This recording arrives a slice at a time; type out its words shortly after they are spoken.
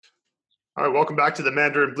All right, welcome back to the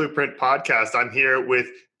Mandarin Blueprint podcast. I'm here with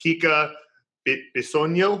Kika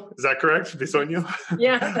Bisogno. Is that correct? Bisogno?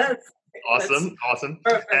 Yeah, that's Awesome. And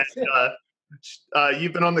perfect.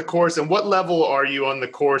 you've been on the course. And what level are you on the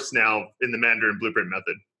course now in the Mandarin Blueprint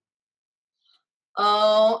method?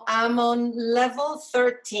 Oh, I'm on level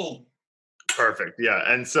 13. Perfect. Yeah.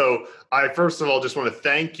 And so I first of all just want to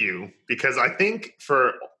thank you because I think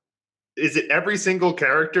is it every single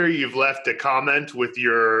character you've left a comment with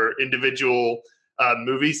your individual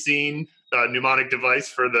movie scene mnemonic device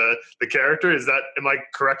for the character? Am I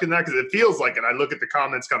correct in that? Because it feels like it. I look at the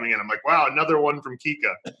comments coming in. I'm like, wow, another one from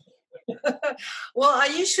Kika. Well, I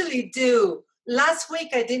usually do. Last week,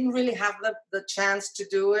 I didn't really have the chance to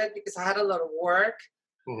do it because I had a lot of work.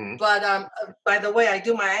 Mm-hmm. But by the way, I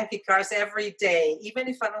do my Anki cards every day, even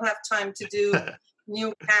if I don't have time to do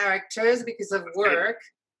new characters because of work.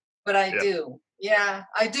 But I do. Yeah,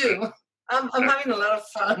 I do. I'm having a lot of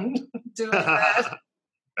fun doing that.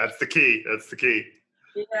 That's the key.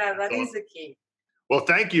 Yeah, that is the key. Well,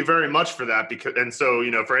 thank you very much for that. And so,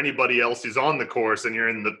 for anybody else who's on the course and you're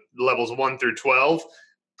in the levels 1 through 12,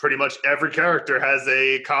 pretty much every character has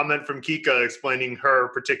a comment from Kika explaining her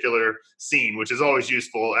particular scene, which is always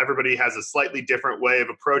useful. Everybody has a slightly different way of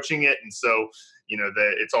approaching it. And so,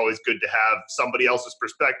 it's always good to have somebody else's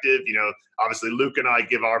perspective. Obviously Luke and I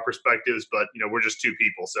give our perspectives, but, we're just two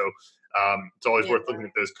people. So it's always worth looking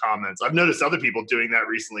at those comments. I've noticed other people doing that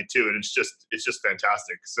recently too. And it's just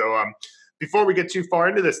fantastic. So before we get too far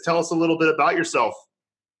into this, tell us a little bit about yourself.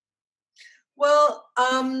 Well,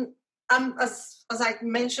 I'm as I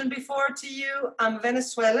mentioned before to you, I'm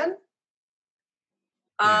Venezuelan.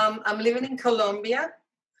 I'm living in Colombia,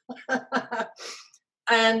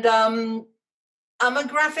 and I'm a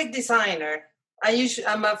graphic designer.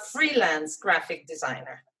 I'm a freelance graphic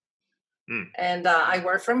designer, and I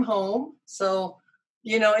work from home. So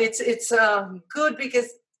it's good because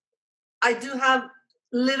I do have a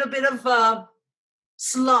little bit of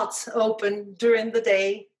slots open during the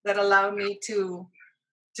day that allow me to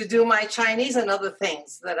do my Chinese and other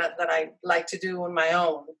things that I like to do on my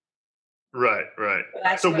own. Right.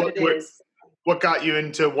 So what got you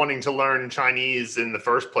into wanting to learn Chinese in the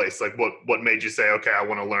first place? Like what made you say, okay, I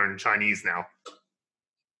want to learn Chinese now?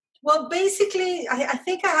 Well, basically, I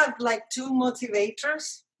think I have like two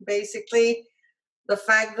motivators. Basically, the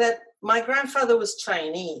fact that my grandfather was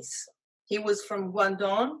Chinese. He was from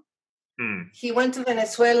Guangdong. He went to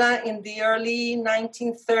Venezuela in the early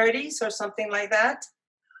 1930s or something like that.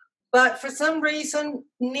 But for some reason,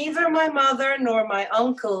 neither my mother nor my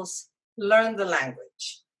uncles learned the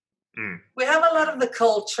language. We have a lot of the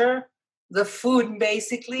culture, the food,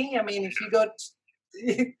 basically. I mean, if you go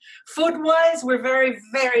food-wise, we're very,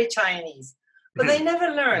 very Chinese. But they never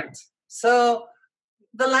learned. So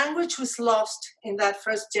the language was lost in that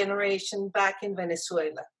first generation back in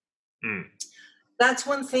Venezuela. That's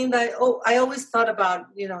one thing that I always thought about,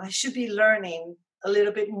 I should be learning a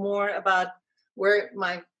little bit more about where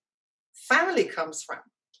my family comes from.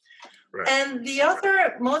 Right. And the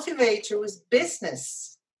other motivator was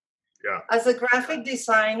business. Yeah. As a graphic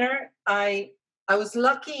designer, I was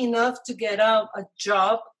lucky enough to get a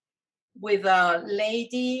job with a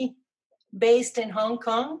lady based in Hong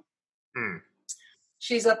Kong.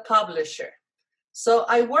 She's a publisher. So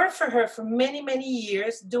I worked for her for many, many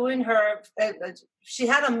years doing her, she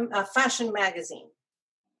had a fashion magazine.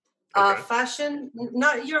 Okay. Fashion,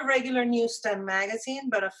 not your regular newsstand magazine,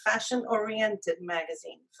 but a fashion-oriented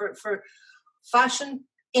magazine for fashion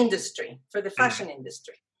industry, for the fashion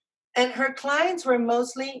industry. And her clients were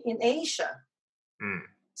mostly in Asia.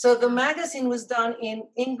 So the magazine was done in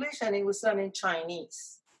English and it was done in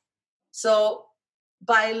Chinese. So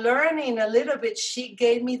by learning a little bit, she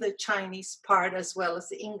gave me the Chinese part as well as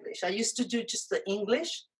the English. I used to do just the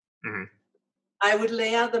English. I would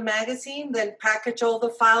lay out the magazine, then package all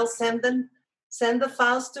the files, send the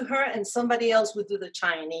files to her, and somebody else would do the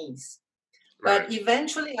Chinese. Right. But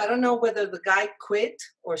eventually, I don't know whether the guy quit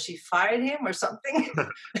or she fired him or something.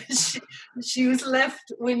 she was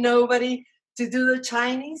left with nobody to do the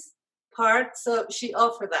Chinese part, so she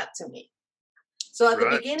offered that to me. So at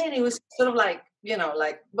the beginning, it was sort of like,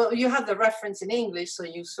 well, you have the reference in English, so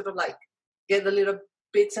you sort of like get the little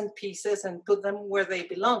bits and pieces and put them where they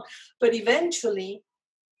belong. But eventually,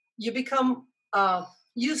 you become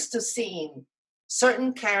used to seeing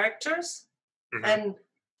certain characters and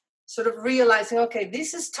sort of realizing, okay,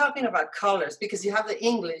 this is talking about colors because you have the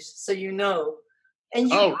English, so you know. And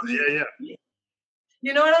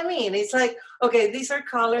you know what I mean? It's like, okay, these are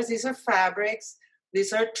colors, these are fabrics,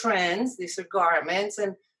 these are trends, these are garments,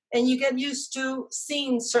 and you get used to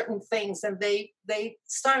seeing certain things, and they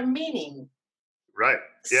start meaning Right.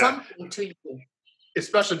 Yeah. something to you.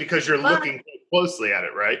 Especially because you're But looking closely at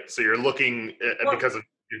it, right? So you're looking well, because of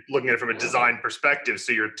you're looking at it from a design perspective.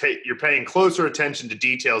 So you're paying closer attention to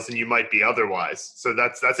details than you might be otherwise. So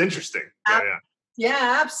that's interesting. Yeah, ab-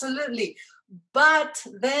 yeah, absolutely. But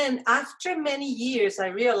then after many years, I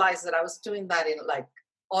realized that I was doing that in like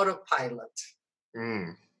autopilot, yeah.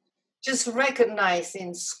 Mm. just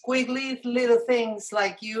recognizing squiggly little things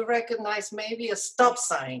like you recognize maybe a stop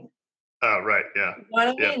sign. Oh, right. Yeah. You know what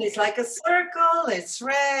I Yeah. mean? It's like a circle, it's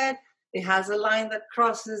red, it has a line that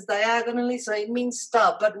crosses diagonally, so it means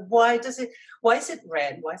stop. But why is it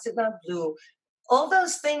red? Why is it not blue? All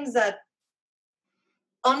those things that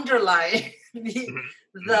underlie Mm-hmm.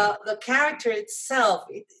 the character itself,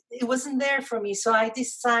 it wasn't there for me. So I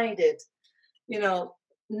decided, you know,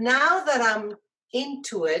 now that I'm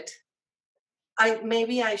into it,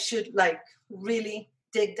 I should like really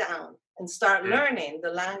dig down and start Mm. learning the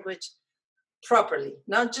language properly,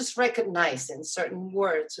 not just recognizing certain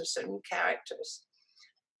words or certain characters.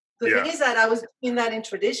 The thing Yeah. is that I was doing that in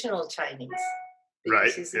traditional Chinese Right.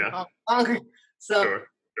 because he's in Yeah. Hong Kong. So, Sure.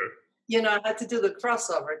 Sure. I had to do the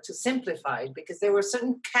crossover to simplify it because there were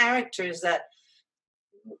certain characters that,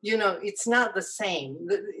 it's not the same.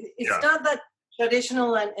 It's Yeah. not that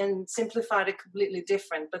traditional and simplified are completely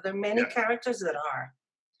different, but there are many Yeah. characters that are.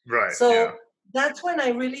 Right. Yeah. So that's when I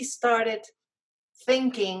really started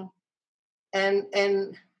thinking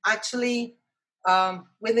and actually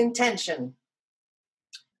with intention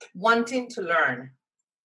wanting to learn.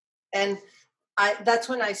 And that's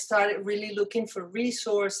when I started really looking for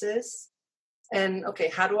resources and okay,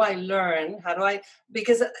 how do I learn,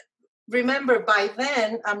 because remember by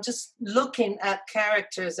then I'm just looking at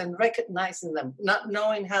characters and recognizing them, not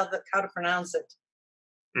knowing how to pronounce it.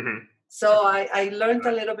 Mm-hmm. So I learned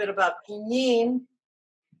a little bit about pinyin,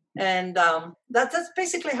 and that's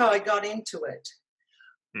basically how I got into it.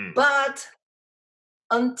 Mm. But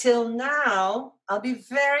until now, I'll be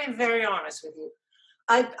very, very honest with you.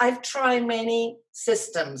 I've tried many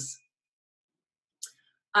systems.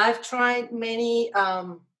 I've tried many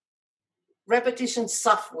repetition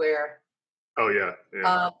software. Oh, yeah. Yeah.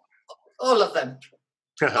 Uh, all of them.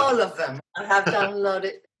 All of them. I have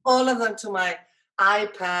downloaded all of them to my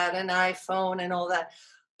iPad and iPhone and all that.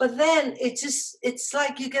 But then it's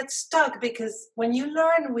like you get stuck because when you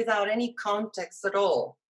learn without any context at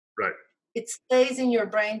all, Right. it stays in your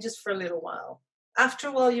brain just for a little while. After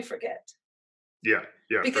a while, you forget Yeah.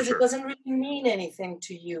 Yeah. For because it sure. doesn't really mean anything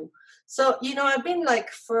to you. So, I've been like,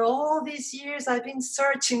 for all these years, I've been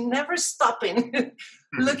searching, never stopping,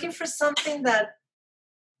 looking for something that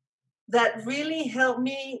really helped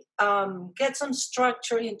me get some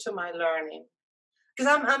structure into my learning.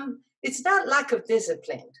 Because it's not lack of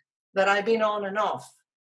discipline that I've been on and off.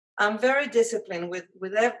 I'm very disciplined with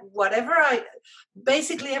whatever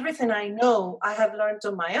basically everything I know, I have learned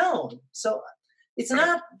on my own. So it's Right.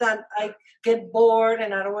 not that I get bored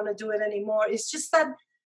and I don't want to do it anymore. It's just that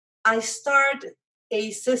I start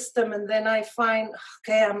a system and then I find,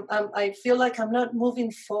 okay, I feel like I'm not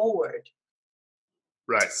moving forward.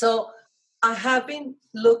 Right. So I have been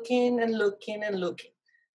looking and looking and looking.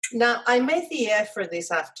 Now, I made the effort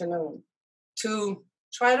this afternoon to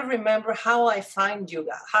try to remember how I find you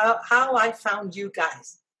guys, how I found you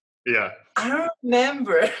guys. Yeah. I don't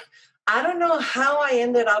remember. I don't know how I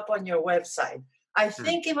ended up on your website. I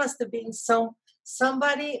think it must have been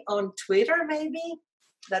somebody on Twitter maybe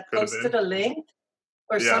that Could have posted been. a link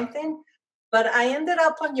or Yeah. something. But I ended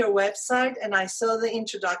up on your website and I saw the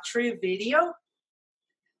introductory video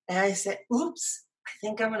and I said, oops, I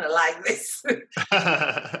think I'm going to like this.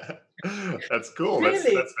 That's cool.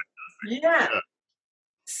 Really? That's Yeah. yeah.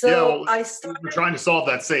 So Yeah, well, I we're started. trying to solve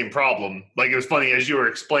that same problem. Like it was funny as you were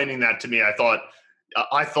explaining that to me. I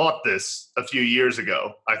thought this a few years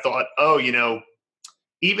ago. I thought, oh,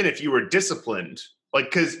 even if you were disciplined, like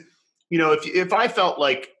because if I felt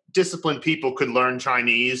like disciplined people could learn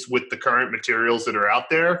Chinese with the current materials that are out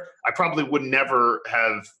there, I probably would never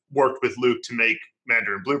have worked with Luke to make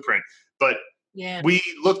Mandarin Blueprint. But Yeah. we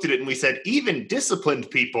looked at it and we said, even disciplined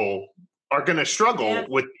people are going to struggle Yeah.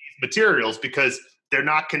 with these materials because they're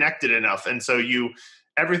not connected enough. And so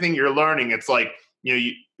everything you're learning, it's like,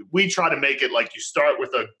 we try to make it like you start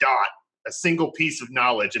with a dot, a single piece of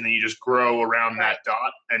knowledge, and then you just grow around that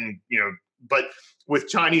dot. And, but with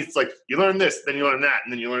Chinese, it's like you learn this, then you learn that,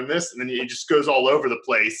 and then you learn this, and then it just goes all over the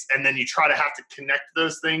place. And then you try to have to connect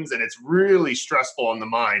those things, and it's really stressful on the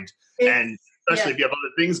mind. And especially if you have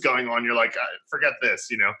other things going on, you're like, forget this,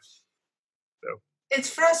 So It's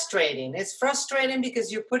frustrating. It's frustrating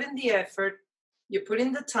because you put in the effort, you put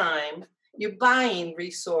in the time, you're buying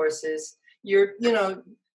resources, you're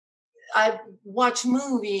I watch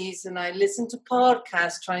movies and I listen to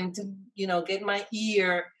podcasts trying to, get my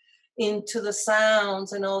ear into the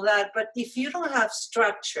sounds and all that. But if you don't have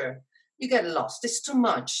structure, you get lost. It's too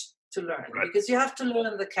much to learn because you have to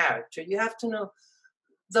learn the character. You have to know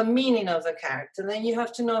the meaning of the character. Then you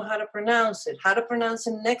have to know how to pronounce it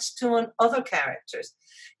next to other characters.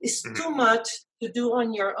 It's too much to do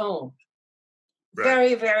on your own. Right.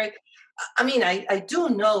 Very, very. I mean, I do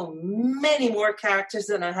know many more characters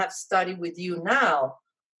than I have studied with you now,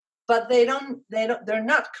 but they're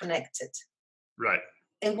not connected. Right.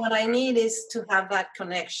 And what I need is to have that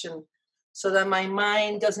connection so that my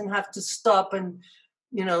mind doesn't have to stop and,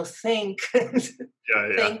 think, think,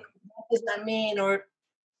 what does that mean? Or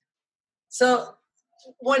so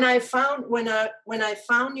when I found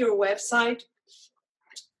your website,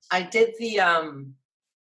 I did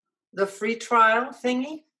the free trial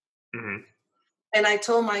thingy. Mm-hmm. And I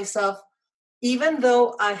told myself, even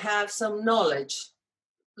though I have some knowledge,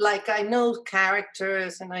 like I know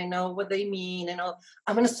characters and I know what they mean and all,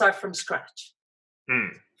 I'm going to start from scratch.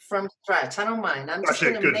 From scratch. I don't mind. I'm just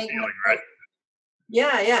going to make feeling, right?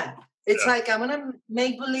 Yeah. It's like I'm going to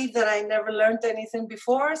make believe that I never learned anything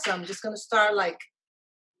before. So I'm just going to start like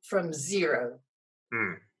from zero.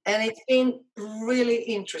 And it's been really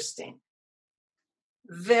interesting.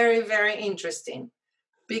 Very, very interesting.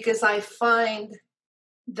 Because I find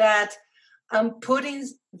that I'm putting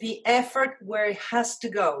the effort where it has to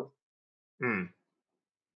go.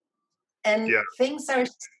 And things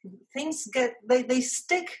they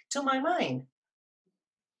stick to my mind.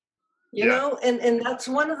 You know, and that's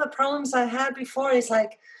one of the problems I had before is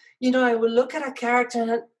like, I would look at a character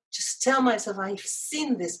and I'd just tell myself, I've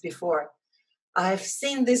seen this before.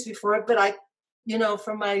 But I,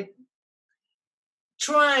 from my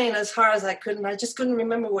trying as hard as I could, and I just couldn't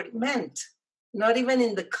remember what it meant. Not even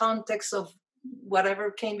in the context of whatever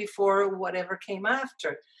came before or whatever came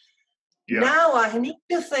after. Yeah. Now I need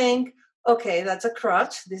to think, okay, that's a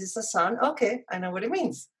crutch. This is a sun. Okay, I know what it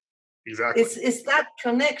means. Exactly. It's that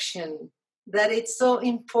connection that it's so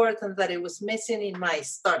important that it was missing in my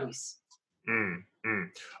studies. Oh,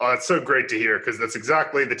 that's so great to hear, because that's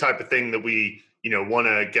exactly the type of thing that we want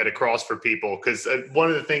to get across for people. Because one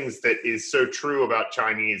of the things that is so true about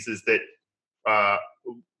Chinese is that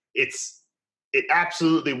it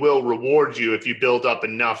absolutely will reward you if you build up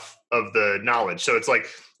enough of the knowledge. So it's like,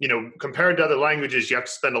 compared to other languages, you have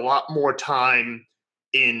to spend a lot more time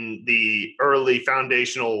in the early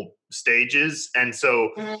foundational stages. And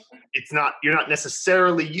so you're not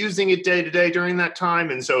necessarily using it day to day during that time.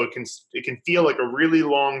 And so it can feel like a really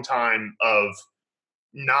long time of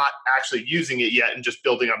not actually using it yet and just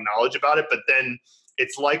building up knowledge about it. But then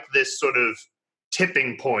it's like this sort of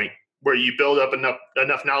tipping point where you build up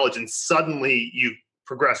enough knowledge and suddenly you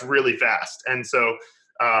progress really fast. And so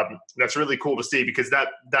that's really cool to see, because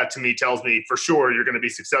that to me tells me for sure you're going to be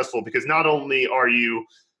successful, because not only are you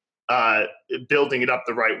building it up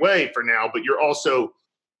the right way for now, but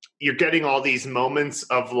you're getting all these moments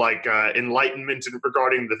of like enlightenment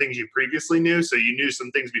regarding the things you previously knew. So you knew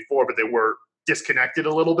some things before, but they were disconnected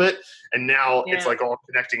a little bit. And now it's like all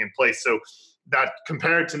connecting in place. So that,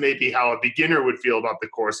 compared to maybe how a beginner would feel about the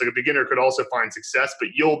course, like a beginner could also find success, but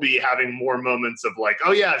you'll be having more moments of like,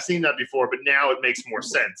 oh yeah, I've seen that before, but now it makes more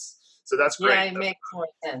sense. So that's great. Yeah, it makes more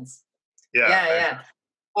sense. Yeah.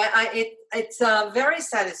 It's very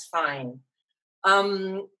satisfying.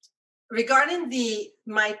 Regarding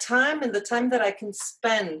my time and the time that I can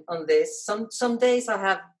spend on this, some days I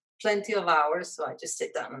have plenty of hours, so I just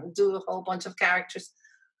sit down and do a whole bunch of characters.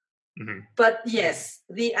 But yes,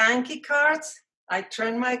 the Anki cards, I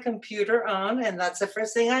turn my computer on, and that's the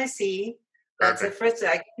first thing I see. That's the first thing.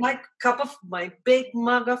 I get my big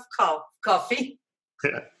mug of coffee,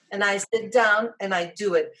 and I sit down and I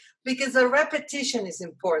do it, because the repetition is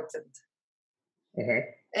important.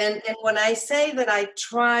 And when I say that I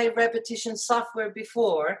tried repetition software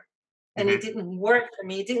before, and it didn't work for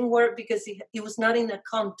me, it didn't work because it was not in a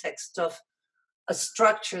context of a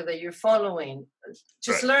structure that you're following.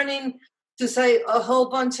 Just learning to say a whole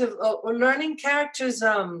bunch of learning characters.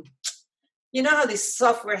 You know how this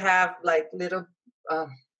software have like little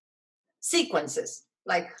sequences.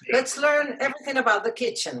 Like, let's learn everything about the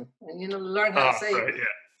kitchen, and learn how to say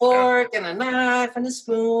fork and a knife and a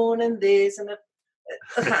spoon and this and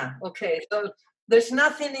okay. So there's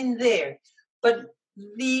nothing in there, but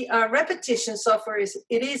the repetition software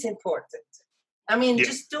is important. I mean,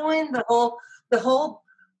 just doing the whole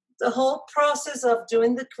process of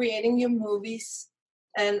creating your movies,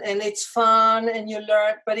 and it's fun and you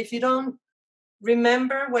learn. But if you don't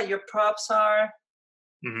remember what your props are,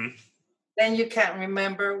 then you can't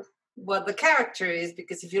remember what the character is,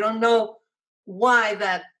 because if you don't know why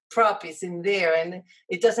that prop is in there, and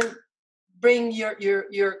it doesn't bring your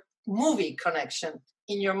movie connection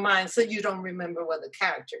in your mind, so you don't remember what the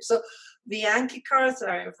character is. So the Anki cards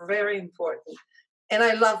are very important, and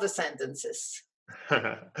I love the sentences.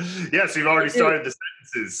 Yes, you've already started the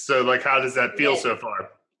sentences. So, like, how does that feel so far?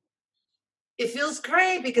 It feels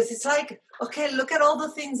great because it's like, okay, look at all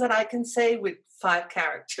the things that I can say with 5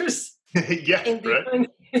 characters. Yeah, in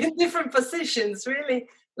different positions, really.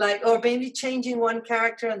 Like, or maybe changing one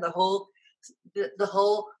character and the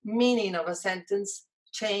whole meaning of a sentence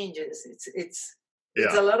changes. It's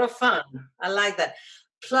a lot of fun. I like that.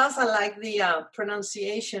 Plus, I like the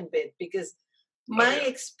pronunciation bit, because my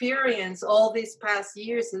experience all these past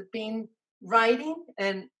years has been writing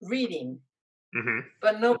and reading,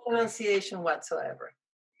 but no pronunciation whatsoever.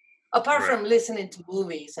 Apart from listening to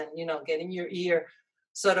movies and, getting your ear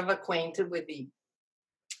sort of acquainted with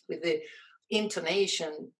the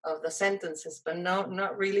intonation of the sentences, but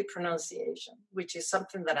not really pronunciation, which is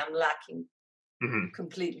something that I'm lacking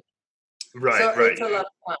completely. Right, so right. It's a lot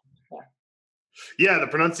of fun. Yeah, the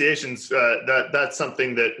pronunciations, that's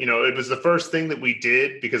something that, it was the first thing that we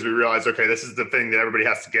did, because we realized, okay, this is the thing that everybody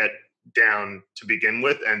has to get down to begin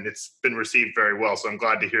with, and it's been received very well. So I'm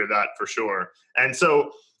glad to hear that for sure. And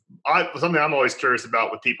so something I'm always curious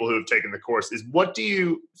about with people who have taken the course is,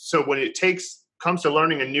 so when it comes to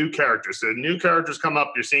learning a new character, so new characters come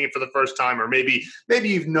up, you're seeing it for the first time, or maybe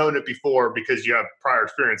you've known it before because you have prior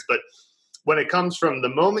experience, but when it comes from the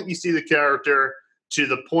moment you see the character to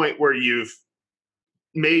the point where you've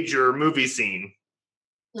made your movie scene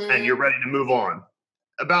and you're ready to move on,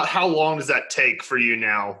 about how long does that take for you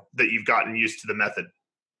now that you've gotten used to the method?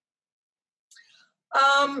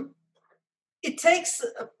 It takes,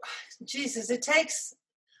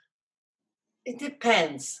 it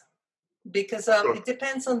depends, because it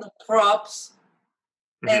depends on the props.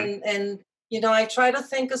 And I try to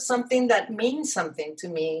think of something that means something to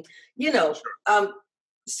me.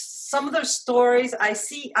 Some of the stories I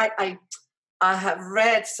see, I have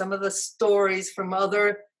read some of the stories from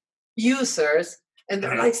other users, and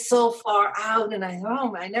they're like so far out, and I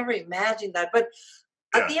never imagined that. But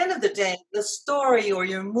at the end of the day, the story or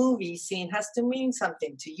your movie scene has to mean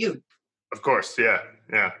something to you. Of course, yeah.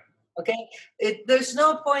 Okay, there's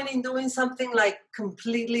no point in doing something like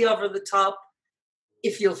completely over the top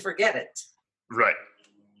if you'll forget it. Right.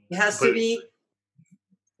 It has to be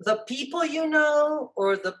the people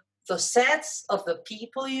or the sets of the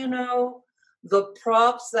people the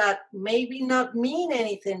props that maybe not mean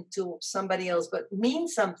anything to somebody else, but mean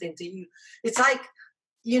something to you. It's like,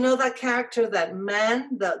 that character, that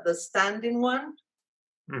man, the standing one.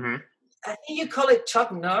 I think you call it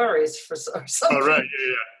Chuck Norris or something. Oh, right,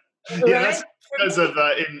 yeah. Right? Yeah, that's because of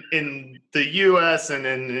in the U.S. and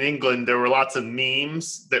in England, there were lots of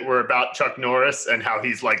memes that were about Chuck Norris and how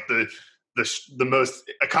he's like the most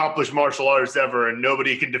accomplished martial artist ever, and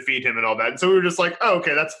nobody can defeat him and all that. And so we were just like, oh,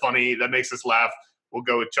 okay, that's funny. That makes us laugh. We'll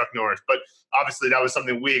go with Chuck Norris. But obviously that was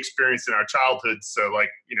something we experienced in our childhood. So not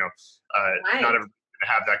everyone's going to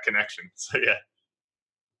have that connection. So, yeah.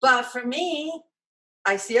 But for me,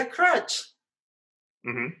 I see a crutch.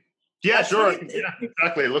 Yeah, that's sure.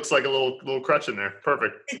 Exactly. It looks like a little crutch in there.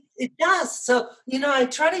 Perfect. It does. So, I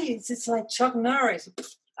try to use, it's like Chuck Norris.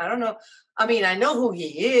 I don't know. I mean, I know who he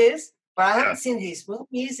is, but I haven't seen his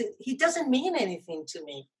movies. He doesn't mean anything to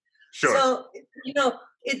me. Sure. So,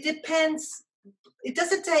 it depends. It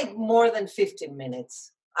doesn't take more than 15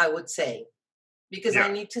 minutes, I would say, because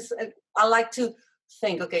I like to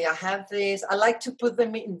think, okay, I have this. I like to put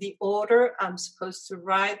them in the order I'm supposed to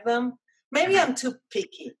write them. Maybe I'm too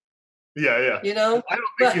picky. Yeah. I don't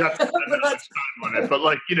think you have to spend that much time on it. But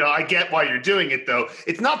I get why you're doing it, though.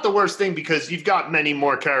 It's not the worst thing because you've got many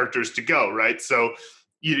more characters to go, right? So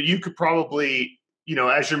you could probably,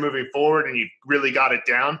 as you're moving forward and you really got it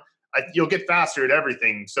down, you'll get faster at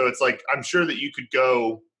everything. So it's like, I'm sure that you could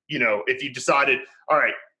go, if you decided, all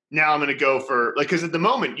right, now I'm going to go for, because at the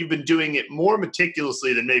moment you've been doing it more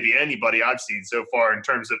meticulously than maybe anybody I've seen so far in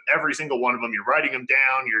terms of every single one of them. You're writing them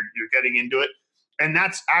down, you're getting into it. And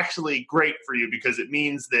that's actually great for you because it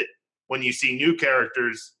means that when you see new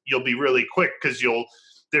characters, you'll be really quick because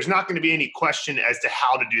there's not going to be any question as to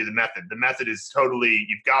how to do the method. The method is totally,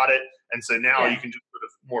 you've got it. And so now you can just sort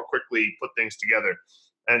of more quickly put things together.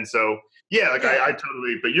 And so, I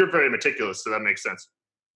totally, but you're very meticulous, so that makes sense.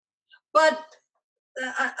 But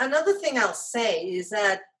another thing I'll say is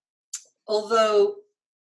that although,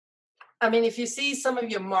 if you see some of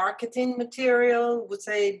your marketing material would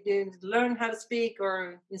say, learn how to speak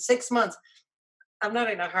or in 6 months, I'm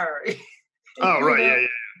not in a hurry. Oh, right.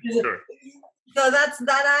 Yeah. Sure. So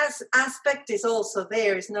aspect is also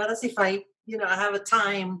there. It's not as if I have a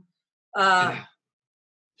time that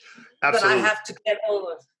I Absolutely. have to get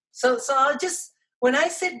over. So I'll just, when I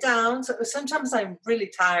sit down, so sometimes I'm really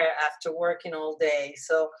tired after working all day.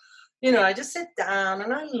 So, I just sit down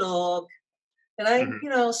and I look and I,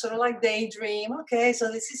 Mhm. sort of like daydream. Okay,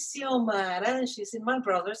 so this is Xiomara and she's in my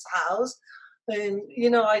brother's house. And,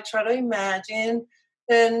 I try to imagine.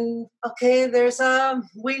 And okay, there's a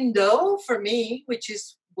window for me, which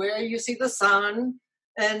is where you see the sun.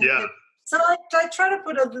 And Yeah. so I try to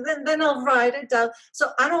put then I'll write it down.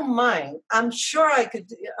 So I don't mind. I'm sure I could.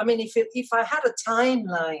 I mean, if I had a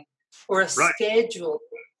timeline or a Right. schedule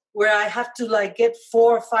where I have to like get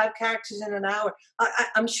 4 or 5 characters in an hour,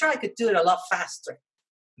 I'm sure I could do it a lot faster.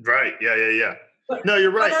 Right. Yeah. Yeah. Yeah. But No,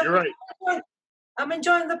 you're but right. You're right. I'm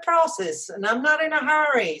enjoying the process, and I'm not in a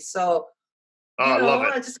hurry. So Oh, I love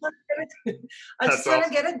it. I just want to get it. I That's just want to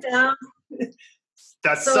awesome. get it down.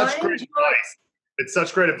 That's So I such great enjoy. advice. It's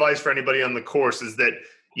such great advice for anybody on the course is that,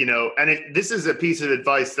 and this is a piece of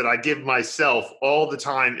advice that I give myself all the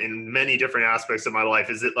time in many different aspects of my life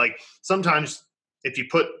is that like sometimes if you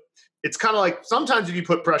put, it's kind of like sometimes if you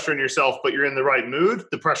put pressure on yourself, but you're in the right mood,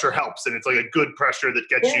 the pressure helps. And it's like a good pressure that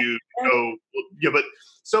gets Yeah, you yeah, to go, yeah, but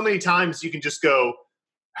so many times you can just go,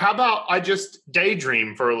 how about I just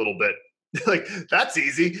daydream for a little bit? Like that's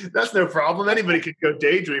easy. That's no problem. Anybody can go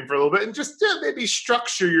daydream for a little bit and just maybe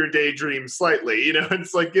structure your daydream slightly.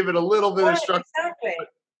 It's like give it a little bit of right, structure. exactly. But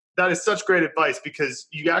that is such great advice because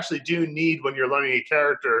you actually do need when you're learning a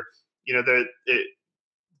character, that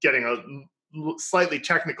getting slightly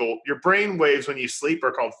technical, your brain waves when you sleep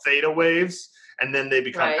are called theta waves, and then they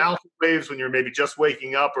become Right. alpha waves when you're maybe just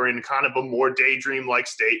waking up or in kind of a more daydream like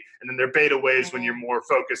state, and then they're beta waves when you're Mhm. more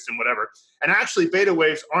focused and whatever. And actually, beta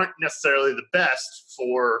waves aren't necessarily the best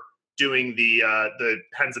for doing the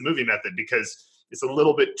Henza movie method because it's a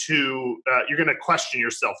little bit too you're going to question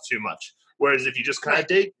yourself too much. Whereas if you just kind Right. of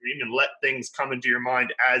daydream and let things come into your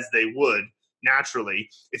mind as they would naturally,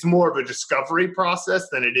 it's more of a discovery process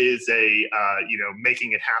than it is a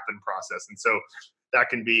making it happen process. And so that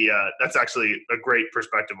can be that's actually a great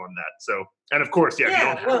perspective on that. So, and of course, yeah, if you Yeah.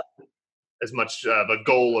 don't have Well, as much of a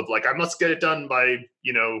goal of like I must get it done by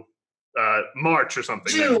March or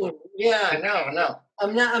something, then June. Yeah. No. No.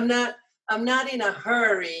 I'm not in a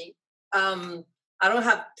hurry. I don't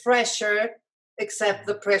have pressure except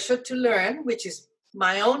the pressure to learn, which is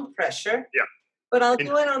my own pressure. yeah, But I'll and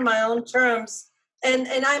do it on my own terms. And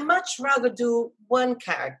I much rather do one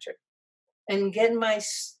character and get my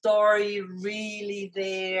story really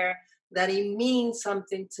there, that it means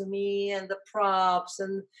something to me, and the props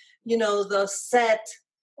and the set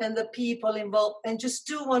and the people involved, and just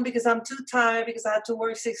do one because I'm too tired because I had to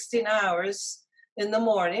work 16 hours in the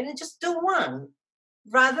morning, and just do one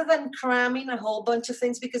rather than cramming a whole bunch of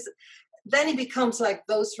things, because then it becomes like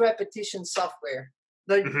those repetition software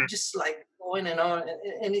that mhm, just like going and on,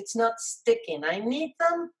 and it's not sticking. I need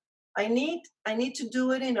them. I need to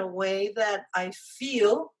do it in a way that I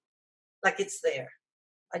feel like it's there.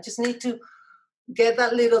 I just need to get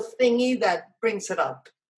that little thingy that brings it up,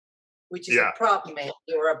 which is a yeah, prop maybe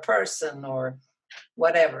or a person or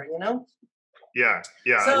whatever. yeah,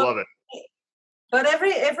 yeah, I So, love it. but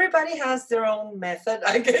everybody has their own method,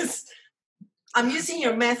 I guess. I'm using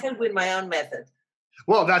your method with my own method.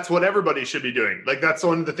 Well, that's what everybody should be doing. Like that's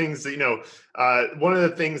one of the things that one of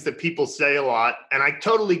the things that people say a lot, and I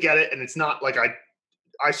totally get it. And it's not like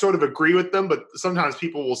I sort of agree with them, but sometimes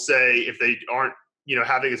people will say if they aren't,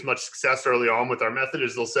 having as much success early on with our method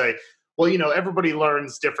is they'll say, well, everybody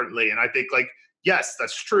learns differently. And I think like, yes,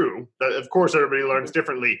 that's true. Of course, everybody learns Mhm.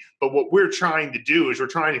 differently. But what we're trying to do is we're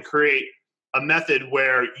trying to create a method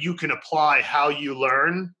where you can apply how you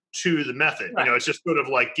learn to the method. Right. It's just sort of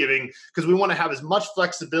like giving, because we want to have as much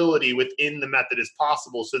flexibility within the method as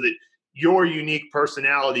possible so that your unique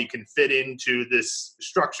personality can fit into this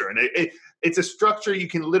structure. And it's a structure you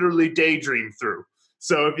can literally daydream through.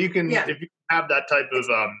 So Yeah. if you have that type of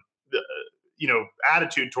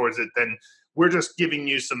attitude towards it, then we're just giving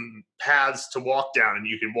you some paths to walk down, and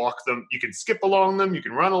you can walk them. You can skip along them. You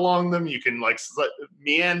can run along them. You can like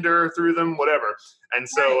meander through them, whatever. And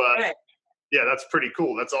so, Right. Right. yeah, that's pretty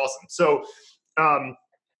cool. That's awesome. So, um,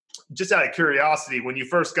 just out of curiosity, when you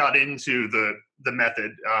first got into the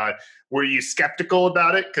method, were you skeptical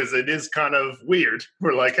about it? Because it is kind of weird.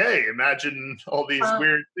 We're like, hey, imagine all these Um,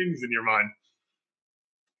 weird things in your mind.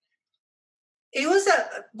 it was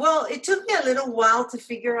it took me a little while to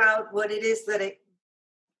figure out what it is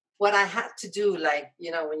what I had to do. Like,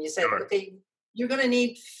 when you said, Sure. okay, you're going to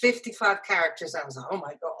need 55 characters. I was like, oh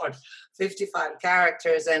my God, 55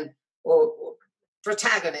 characters. And, or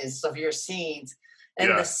protagonists of your scenes and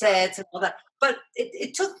the Yeah. sets and all that. But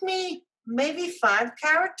it took me maybe 5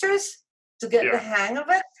 characters to get the Yeah. hang of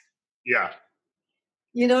it. Yeah.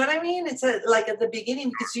 You know what I mean? It's like at the beginning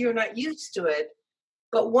because you're not used to it.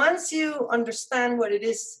 But once you understand what it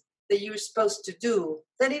is that you're supposed to do,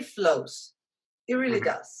 then it flows. It really Mhm.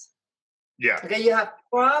 does. Yeah. Okay, you have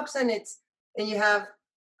props and you have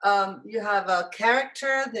a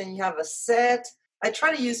character, then you have a set. I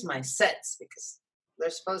try to use my sets because they're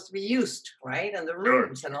supposed to be used, right? And the Sure.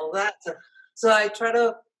 rooms and all that. So I try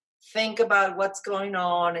to think about what's going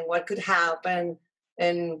on and what could happen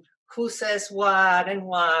and who says what and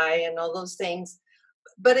why and all those things.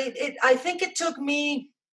 But I think it took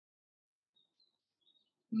me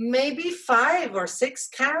maybe 5 or 6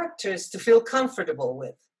 characters to feel comfortable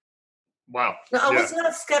with. Wow. No, I Yeah. was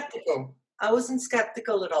not skeptical. I wasn't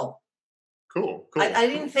skeptical at all. Cool. I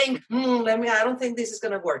didn't think, I don't think this is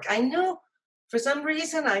going to work. I knew for some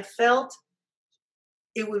reason I felt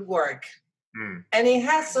it would work. Mm. And it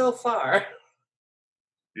has so far.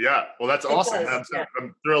 Yeah, well, that's It awesome. does, yeah.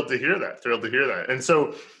 I'm thrilled to hear that. Thrilled to hear that. And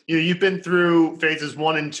so, you've been through phases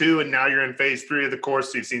 1 and 2, and now you're in phase 3 of the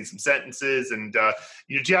course. So you've seen some sentences, and do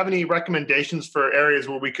you have any recommendations for areas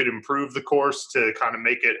where we could improve the course to kind of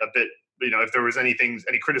make it a bit? If there was any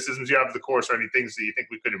criticisms you have of the course, or any things that you think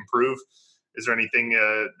we could improve, is there anything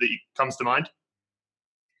that comes to mind?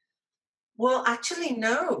 Well, actually,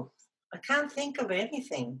 no. I can't think of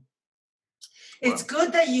anything. It's Well,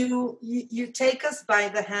 good that you take us by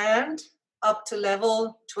the hand up to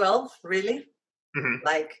level 12, really. mhm.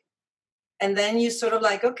 Like, and then you sort of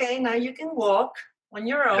like, okay, now you can walk on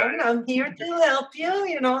your Yeah, own. I'm here to help you.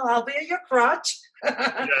 I'll be your crutch.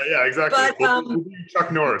 yeah, exactly. But We'll be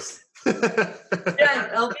Chuck Norris. yeah,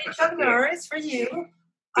 I'll be Chuck Yeah, Norris for you.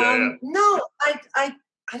 yeah. No,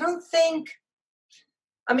 I don't think.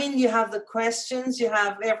 I mean, you have the questions, you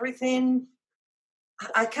have everything.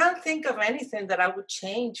 I can't think of anything that I would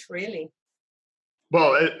change, really.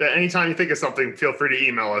 Well, anytime you think of something, feel free to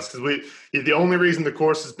email us, because the only reason the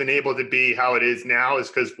course has been able to be how it is now is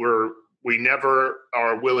because we never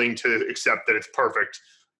are willing to accept that it's perfect,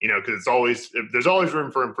 because there's always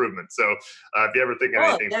room for improvement. So if you ever think of Oh,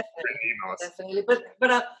 anything, feel free to definitely, email us.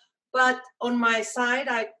 definitely. But on my side,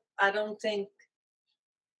 I don't think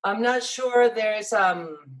I'm not sure there's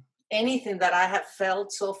anything that I have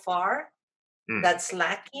felt so far Hmm. that's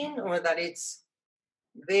lacking or that it's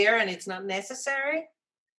there and it's not necessary.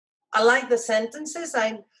 I like the sentences.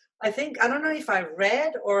 I think I don't know if I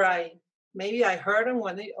read or maybe I heard on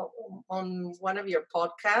one of your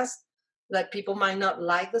podcasts that people might not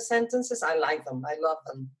like the sentences. I like them. I love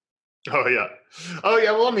them. Oh yeah, oh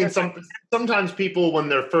yeah. Well, I mean, They're fantastic. sometimes people, when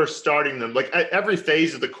they're first starting them, like at every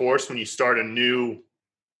phase of the course, when you start a new,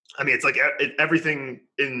 I mean, it's like everything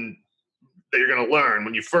in that you're going to learn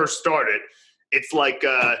when you first start it. It's like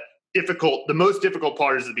difficult. The most difficult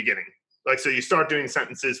part is the beginning. Like, so you start doing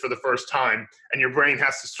sentences for the first time, and your brain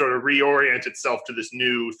has to sort of reorient itself to this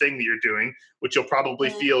new thing that you're doing, which you'll probably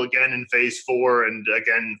Mm, feel again in phase 4 and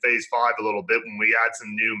again in phase 5 a little bit when we add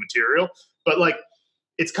some new material. But like,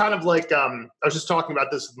 it's kind of like I was just talking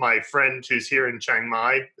about this with my friend who's here in Chiang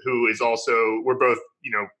Mai, who is also, we're both,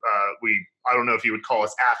 we, I don't know if you would call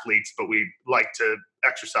us athletes, but we like to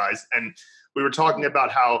exercise. And we were talking mm,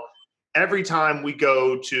 about how every time we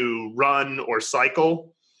go to run or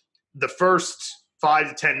cycle, the first 5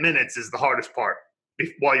 to 10 minutes is the hardest part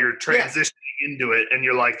while you're yeah, transitioning into it. And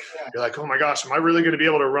yeah. you're like, oh my gosh, am I really going to be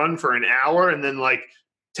able to run for an hour? And then like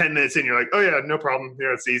 10 minutes in, you're like, oh yeah, no problem.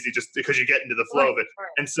 Yeah, it's easy, just because you get into the flow Right, of it. right.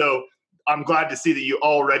 And so I'm glad to see that you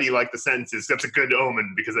already like the sentences. That's a good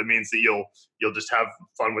omen, because it means that you'll just have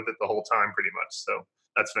fun with it the whole time pretty much. So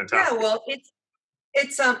that's Yeah, fantastic. well,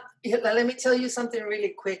 let me tell you something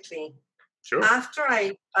really quickly. Sure. After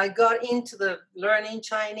I got into the learning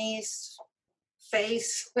Chinese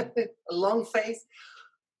phase, a long phase,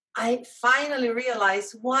 I finally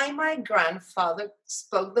realized why my grandfather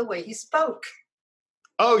spoke the way he spoke,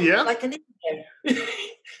 Oh yeah. like an Indian.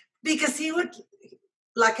 Because he would,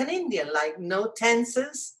 like an Indian, like no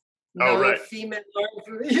tenses, Oh no right. female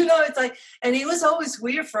verb, it's like, and it was always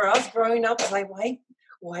weird for us growing up. It's like,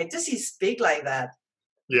 why does he speak like that?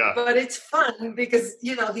 Yeah. But it's fun because,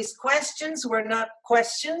 his questions were not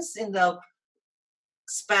questions in the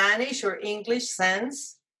Spanish or English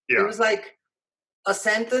sense. It Yeah. was like a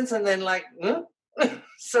sentence and then like,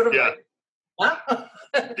 sort of Yeah. like, huh?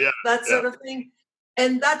 Yeah. That Yeah. sort of thing.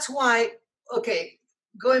 And that's why, okay,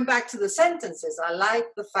 going back to the sentences, I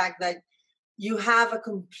like the fact that you have a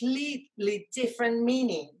completely different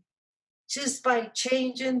meaning just by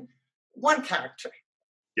changing one character.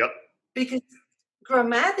 Yep. Because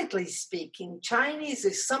grammatically speaking, Chinese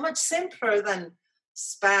is so much simpler than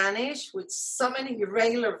Spanish with so many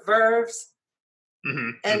irregular verbs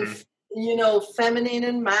and feminine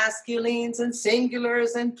and masculines and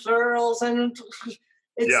singulars and plurals, and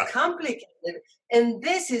it's complicated. And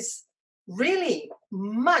this is really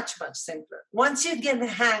much simpler. Once you get the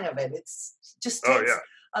hang of it, it's just takes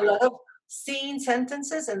a lot of seeing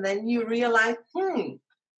sentences, and then you realize,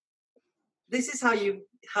 this is how you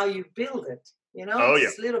build it.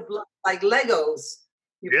 It's little like Legos.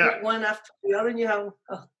 You put one after the other, and you have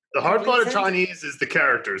the hard part of Chinese is the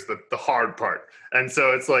characters, the hard part. And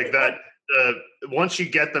so it's like that. Once you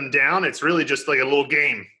get them down, it's really just like a little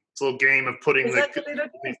game. It's a little game of putting the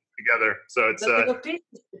pieces together. So it's the little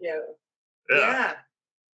pieces together. Yeah.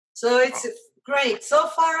 So it's great. So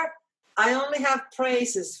far, I only have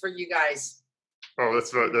praises for you guys. Oh,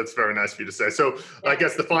 that's very nice of you to say. So I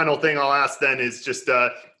guess the final thing I'll ask then is just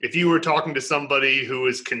if you were talking to somebody who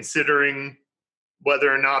is considering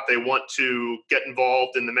whether or not they want to get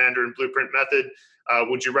involved in the Mandarin Blueprint method,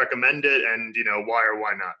 would you recommend it? And, why or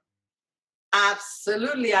why not?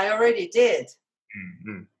 Absolutely. I already did.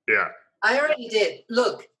 Mm-hmm. Yeah. I already did.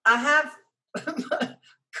 Look, I have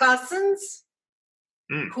cousins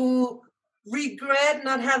who regret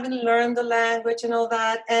not having learned the language and all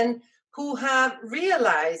that, and who have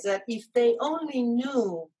realized that if they only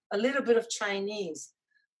knew a little bit of Chinese,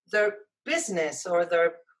 their business or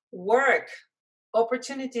their work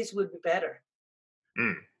opportunities would be better.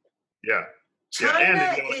 Yeah. China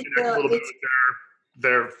and is a little bit of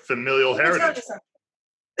their familial heritage.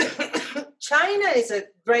 China is a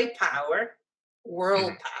great power,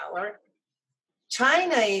 world power.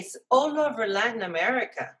 China is all over Latin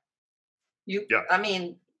America. I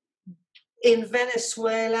mean, in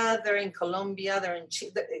Venezuela, they're in Colombia, they're in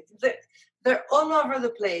Chile, they're all over the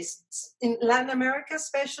place. In Latin America,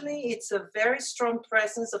 especially, it's a very strong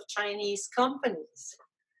presence of Chinese companies.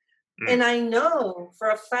 And I know for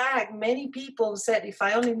a fact, many people said, if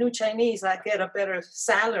I only knew Chinese, I'd get a better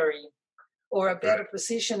salary or a better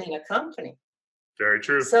position in a company. Very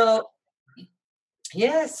true. So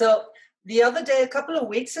the other day, a couple of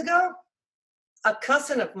weeks ago, a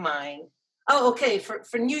cousin of mine,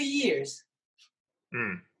 for New Year's,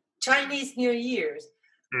 Chinese New Year's,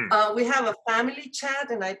 we have a family chat,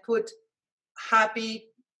 and I put Happy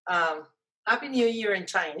New Year in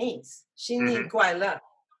Chinese. 新年快乐.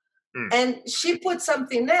 And she put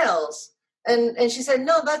something else, and she said,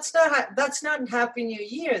 no, that's not Happy New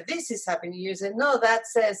Year. This is Happy New Year. I said, no, that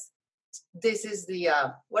says this is the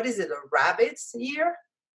what is it, a rabbit's year?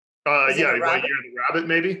 What year of the rabbit,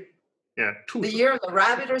 maybe? Yeah. The year of the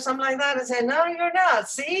rabbit or something like that. I said, no, you're not.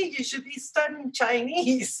 See, you should be studying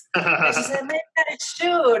Chinese. And she said, maybe I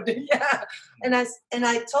should. Yeah. And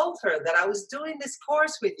I told her that I was doing this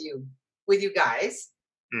course with you guys.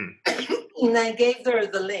 And I gave her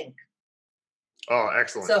the link. Oh,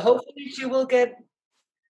 excellent. So hopefully she will get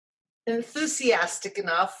enthusiastic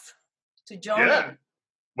enough to join. Yeah.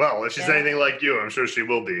 Well, if she's anything like you, I'm sure she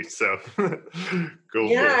will be. So cool.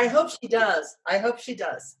 Yeah, I hope she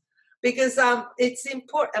does. Because it's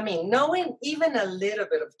important. I mean, knowing even a little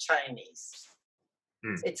bit of Chinese,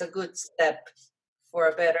 it's a good step for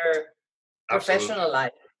a better professional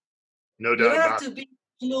life. No doubt about it. You have to be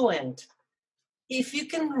fluent. If you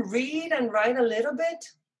can read and write a little bit,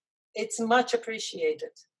 it's much appreciated.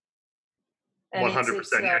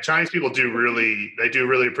 100%. Yeah, Chinese people do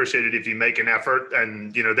really appreciate it if you make an effort,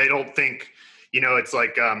 and they don't think, it's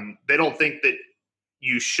like they don't think that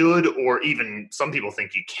you should, or even some people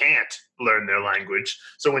think you can't learn their language.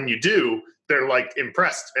 So when you do, they're like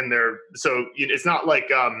impressed, and it's not like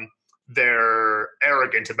they're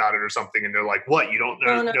arrogant about it or something, and they're like, "What, you don't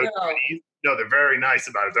know Chinese?" No, they're very nice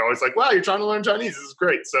about it. They're always like, "Wow, you're trying to learn Chinese. This is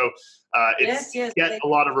great." So get a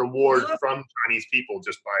lot of reward from Chinese people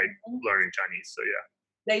just by learning Chinese. So yeah.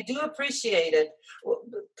 They do appreciate it.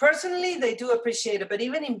 Personally, they do appreciate it. But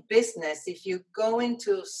even in business, if you go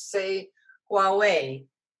into, say, Huawei,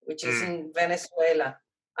 which is in Venezuela,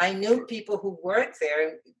 I knew people who worked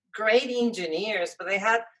there, great engineers, but they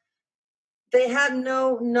had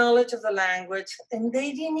no knowledge of the language, and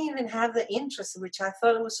they didn't even have the interest, which I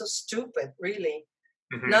thought was so stupid, really.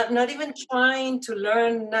 Not even trying to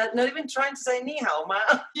learn, not even trying to say ni hao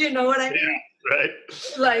ma, you know what I mean? Yeah,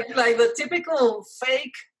 right. Like the typical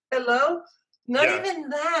fake hello. Not even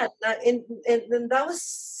that. And that was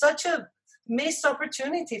such a missed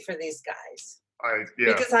opportunity for these guys.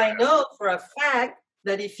 Because I know for a fact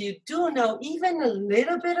that if you do know even a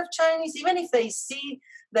little bit of Chinese, even if they see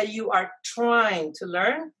that you are trying to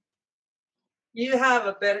learn, you have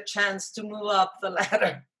a better chance to move up the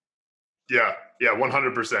ladder. Yeah,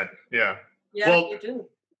 100%. Yeah. Yeah, Well, you do.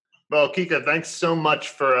 well, Kika, thanks so much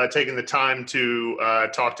for taking the time to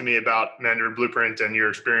talk to me about Mandarin Blueprint and your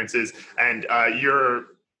experiences. And you're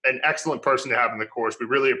an excellent person to have in the course. We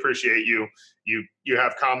really appreciate you. You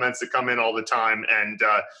have comments that come in all the time, and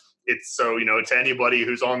it's so, to anybody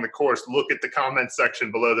who's on the course, look at the comment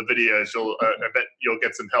section below the videos. I bet you'll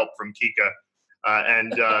get some help from Kika.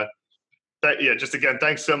 And yeah, just again,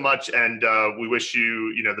 thanks so much, and we wish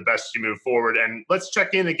you, the best as you move forward. And let's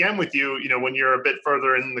check in again with you, when you're a bit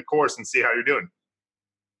further in the course and see how you're doing.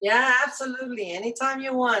 Yeah, absolutely. Anytime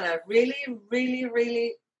you want. I really, really,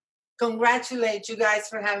 really congratulate you guys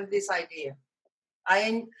for having this idea.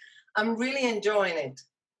 I'm really enjoying it.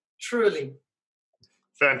 Truly.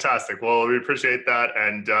 Fantastic. Well, we appreciate that.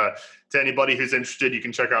 And to anybody who's interested, you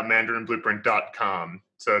can check out mandarinblueprint.com.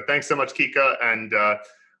 So thanks so much, Kika, and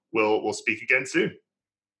we'll speak again soon.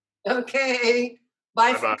 Okay.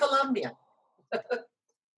 Bye Bye-bye. from Colombia.